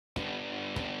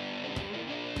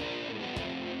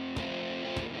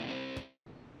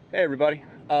Hey everybody.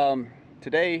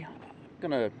 Today I'm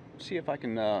gonna see if I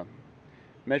can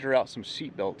measure out some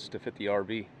seat belts to fit the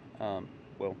RV.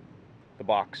 Well, the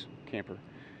box camper.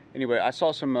 Anyway, I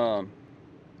saw some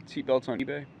seat belts on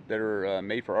eBay that are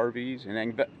made for RVs,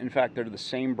 and in fact they're the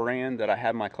same brand that I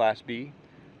have my Class B.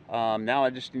 Now I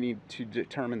just need to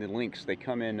determine the lengths. They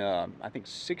come in I think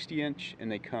 60 inch, and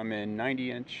they come in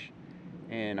 90 inch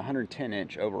and 110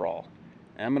 inch overall.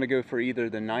 And I'm gonna go for either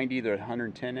the 90 or the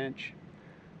 110 inch.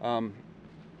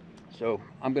 So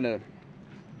I'm gonna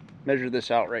measure this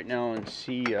out right now and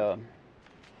see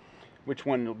which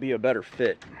one will be a better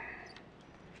fit.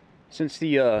 Since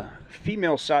the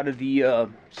female side of the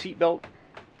seat belt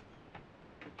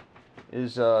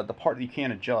is the part that you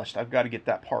can't adjust, I've got to get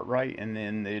that part right, and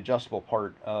then the adjustable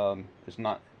part is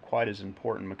not quite as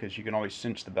important because you can always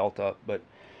cinch the belt up. But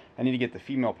I need to get the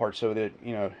female part so that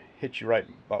hits you right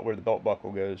about where the belt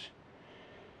buckle goes,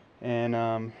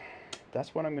 and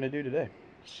that's what I'm going to do today.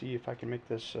 See if I can make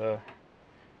this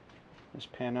this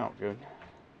pan out good.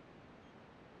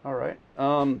 All right.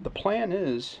 The plan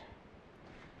is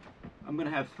I'm going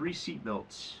to have 3 seat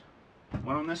belts.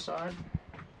 One on this side,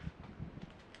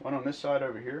 one on this side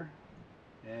over here,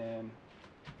 and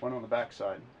one on the back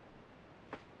side.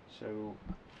 So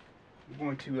I'm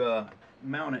going to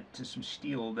mount it to some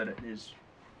steel that it is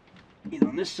either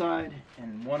on this side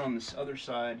and one on this other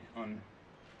side on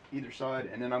either side,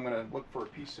 and then I'm going to look for a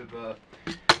piece of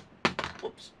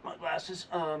whoops, my glasses.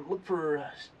 Look for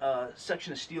a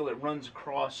section of steel that runs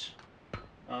across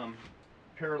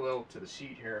parallel to the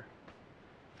seat here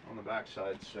on the back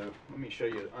side. So let me show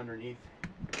you underneath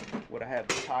what I have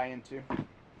to tie into. Probably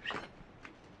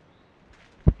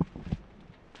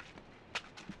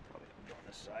go on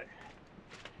this side.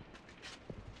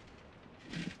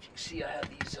 You can see I have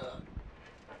these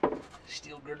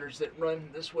steel girders that run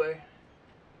this way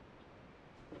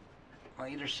on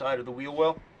either side of the wheel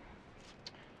well.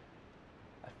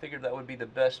 I figured that would be the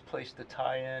best place to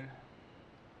tie in.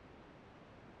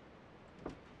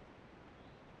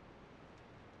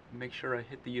 Make sure I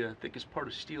hit the thickest part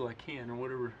of steel I can, or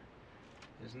whatever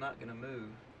is not going to move.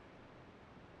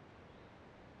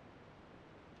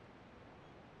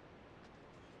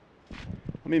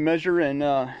 Let me measure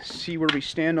and see where we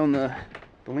stand on the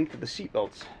length of the seat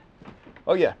belts.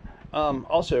 Oh yeah,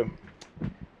 also,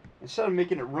 instead of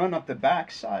making it run up the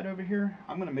back side over here,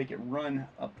 I'm going to make it run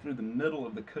up through the middle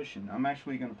of the cushion. I'm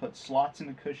actually going to put slots in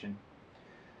the cushion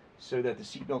so that the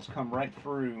seat belts come right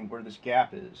through where this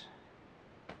gap is.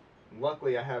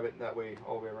 Luckily I have it that way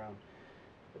all the way around.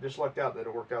 I just lucked out that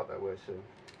it worked out that way. So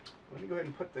let me go ahead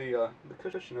and put the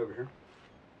cushion over here.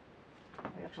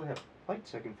 I actually have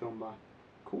lights I can film by.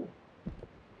 Cool.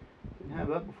 Didn't have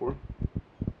that before.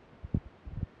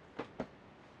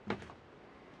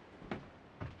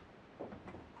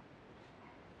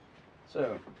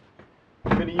 So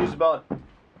I'm going to use about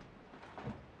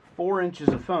 4 inches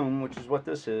of foam, which is what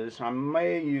this is. I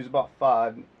may use about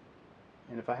 5,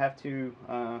 and if I have to,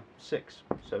 6.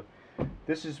 So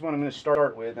this is what I'm going to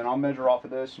start with, and I'll measure off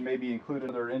of this and maybe include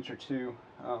another inch or 2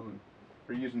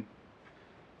 for using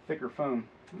thicker foam.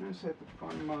 I just have to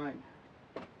find my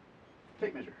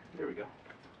tape measure. There we go.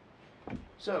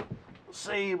 So let's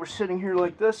say we're sitting here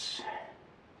like this,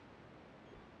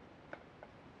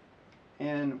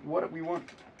 and what we want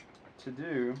to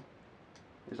do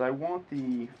is I want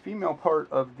the female part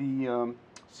of the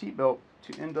seat belt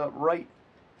to end up right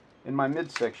in my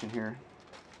midsection here.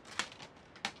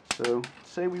 So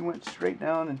say we went straight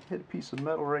down and hit a piece of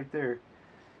metal right there.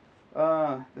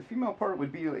 The female part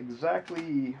would be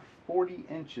exactly 40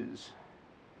 inches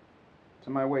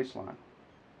to my waistline.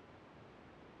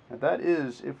 Now that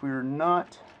is, if we were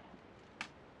not,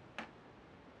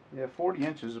 yeah, 40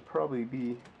 inches would probably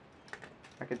be,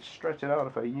 I could stretch it out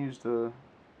if I used a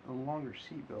longer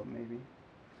seat belt maybe,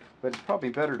 but it's probably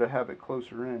better to have it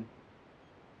closer in.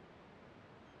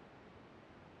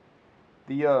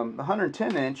 The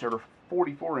 110 inch or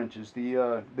 44 inches,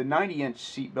 the 90 inch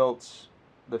seat belts,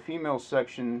 the female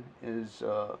section is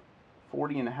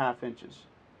 40.5 inches.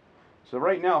 So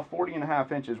right now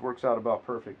 40.5 inches works out about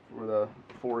perfect for the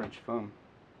 4-inch foam.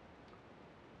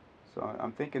 So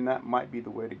I'm thinking that might be the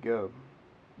way to go.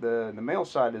 The male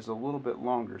side is a little bit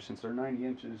longer since they're 90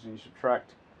 inches, and you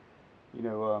subtract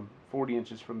 40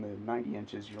 inches from the 90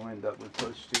 inches, you'll end up with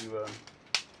close to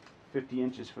 50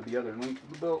 inches for the other length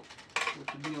of the belt,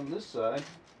 which would be on this side.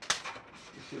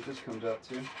 Let's see what this comes out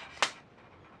to.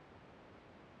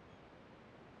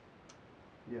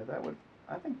 Yeah,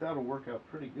 I think that'll work out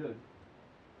pretty good.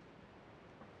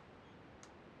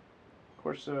 Of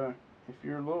course, if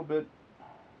you're a little bit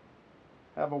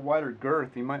have a wider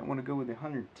girth, you might want to go with the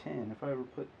 110 if I ever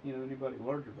put, you know, anybody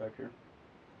larger back here.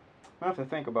 I have to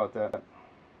think about that. I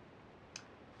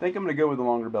think I'm going to go with the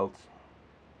longer belts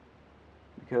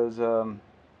because they'll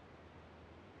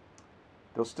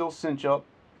still cinch up,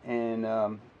 and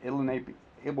it'll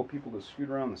enable people to scoot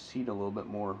around the seat a little bit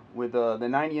more. With the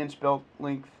 90-inch belt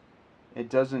length, it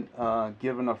doesn't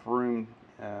give enough room,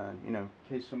 you know, in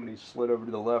case somebody slid over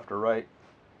to the left or right.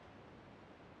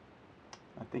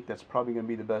 I think that's probably going to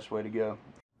be the best way to go.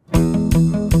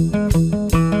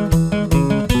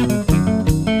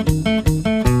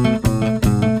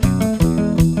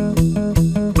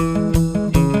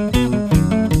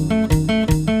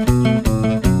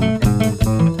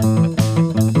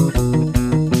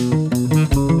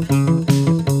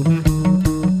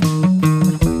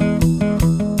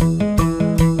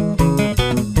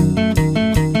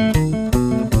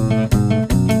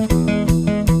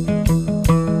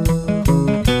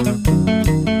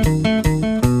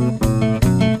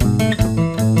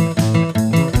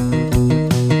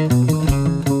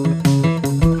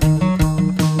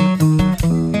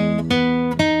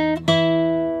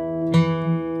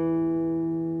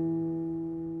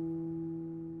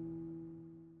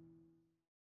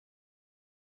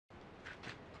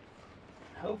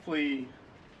 Hopefully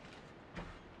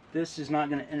this is not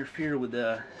going to interfere with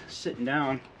sitting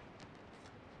down,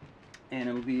 and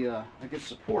it'll be a good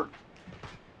support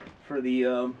for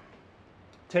the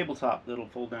tabletop that'll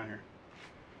fold down here,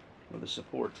 or the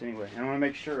supports anyway. I want to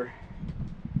make sure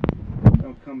I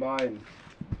don't come by and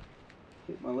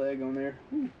hit my leg on there.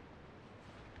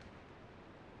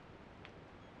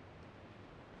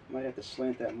 Might have to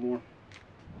slant that more.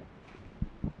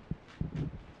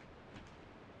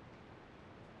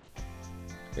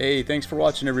 Hey, thanks for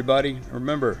watching, everybody.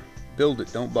 Remember, build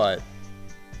it, don't buy it.